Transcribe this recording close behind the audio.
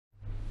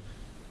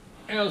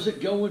How's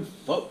it going,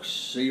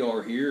 folks?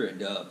 CR here,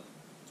 and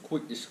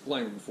quick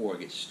disclaimer before I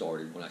get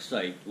started. When I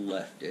say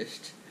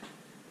leftist,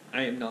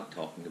 I am not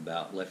talking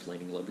about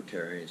left-leaning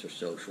libertarians or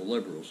social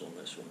liberals on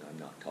this one. I'm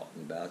not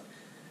talking about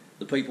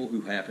the people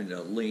who happen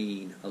to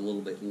lean a little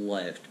bit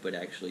left but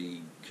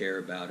actually care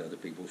about other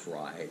people's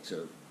rights,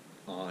 are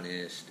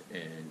honest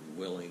and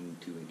willing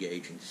to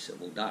engage in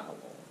civil dialogue.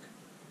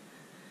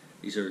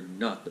 These are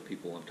not the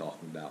people I'm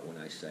talking about when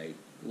I say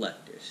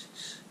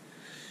leftists.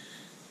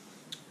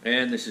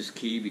 And this is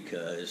key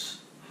because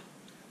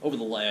over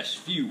the last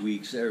few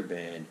weeks there have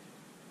been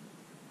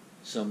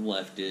some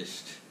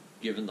leftists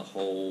giving the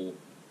whole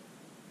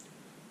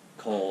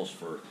calls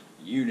for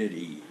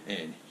unity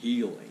and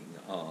healing.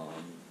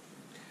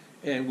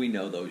 And we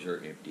know those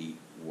are empty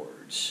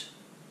words.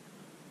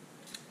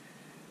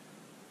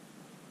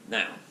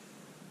 Now,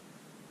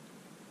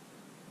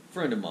 a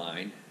friend of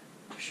mine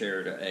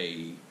shared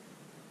a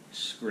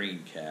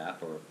screen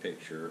cap or a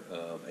picture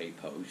of a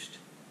post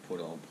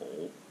put on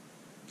poll.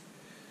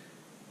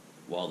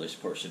 While this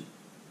person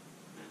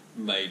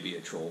may be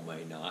a troll,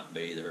 may not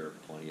be, there are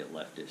plenty of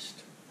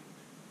leftists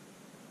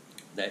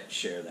that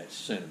share that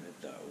sentiment,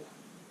 though.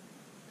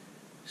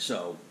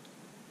 So,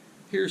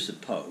 here's the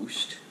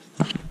post.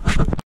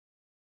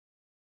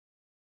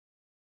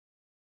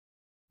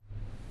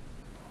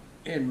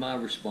 And my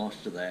response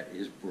to that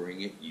is,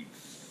 bring it, you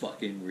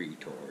fucking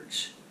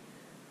retards.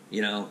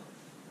 You know,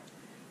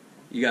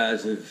 you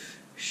guys have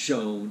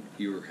shown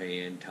your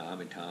hand time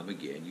and time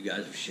again. You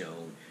guys have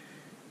shown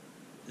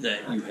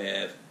that you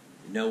have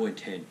no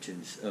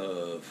intentions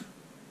of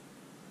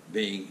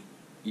being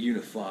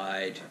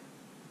unified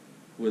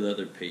with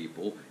other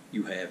people.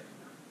 You have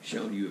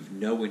shown you have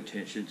no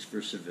intentions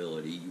for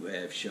civility. You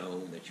have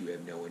shown that you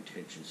have no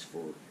intentions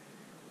for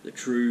the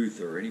truth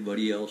or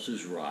anybody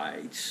else's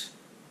rights.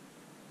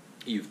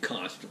 You've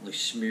constantly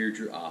smeared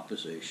your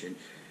opposition.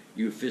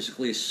 You've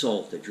physically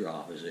assaulted your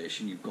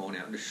opposition. You've gone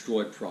out and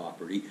destroyed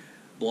property,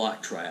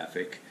 blocked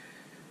traffic.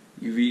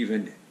 You've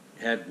even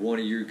had one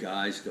of your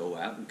guys go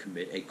out and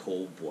commit a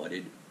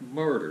cold-blooded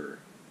murder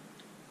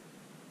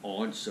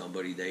on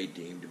somebody they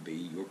deem to be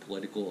your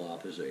political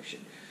opposition.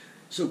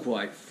 So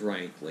quite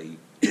frankly,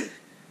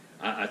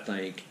 I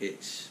think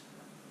it's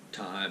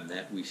time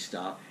that we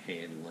stop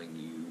handling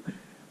you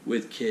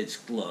with kids'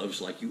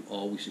 gloves like you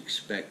always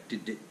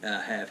expected to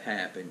have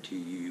happen to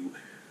you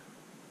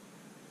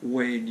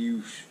when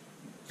you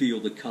feel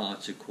the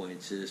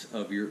consequences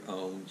of your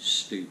own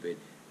stupid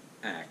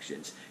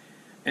actions.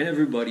 And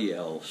everybody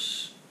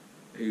else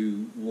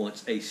who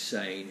wants a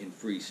sane and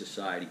free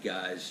society,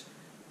 guys,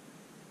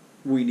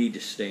 we need to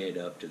stand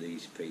up to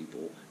these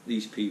people.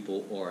 These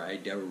people are a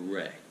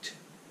direct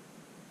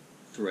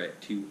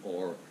threat to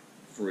our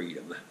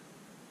freedom.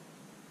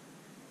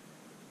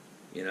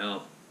 You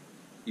know,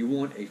 you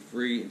want a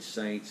free and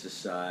sane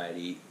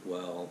society,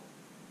 well,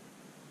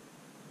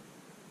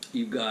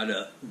 you've got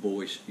to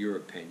voice your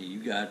opinion.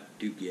 You've got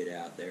to get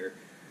out there.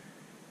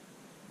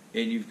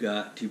 And you've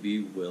got to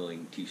be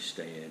willing to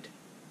stand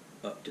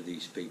up to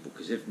these people,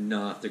 because if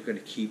not, they're going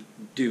to keep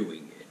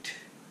doing it.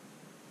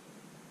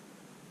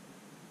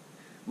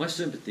 My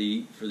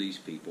sympathy for these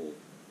people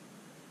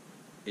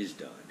is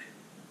done.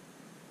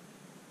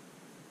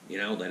 You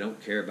know, they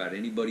don't care about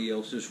anybody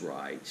else's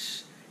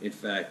rights. In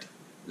fact,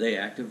 they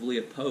actively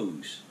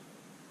oppose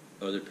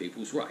other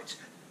people's rights.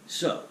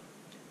 So,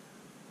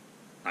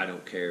 I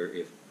don't care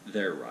if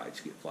their rights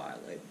get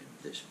violated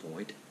at this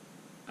point.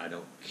 I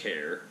don't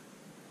care.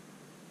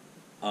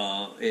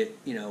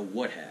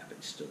 What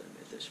happens to them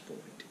at this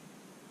point?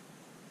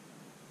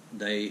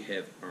 They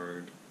have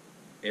earned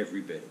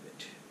every bit of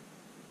it.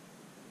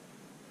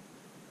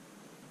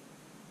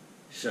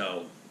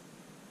 So,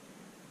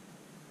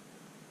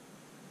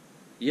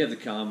 you have the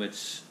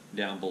comments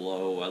down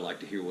below. I'd like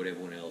to hear what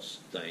everyone else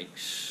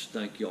thinks.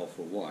 Thank y'all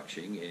for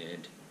watching,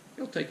 and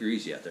take her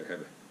easy out there.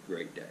 Have a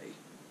great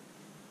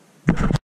day.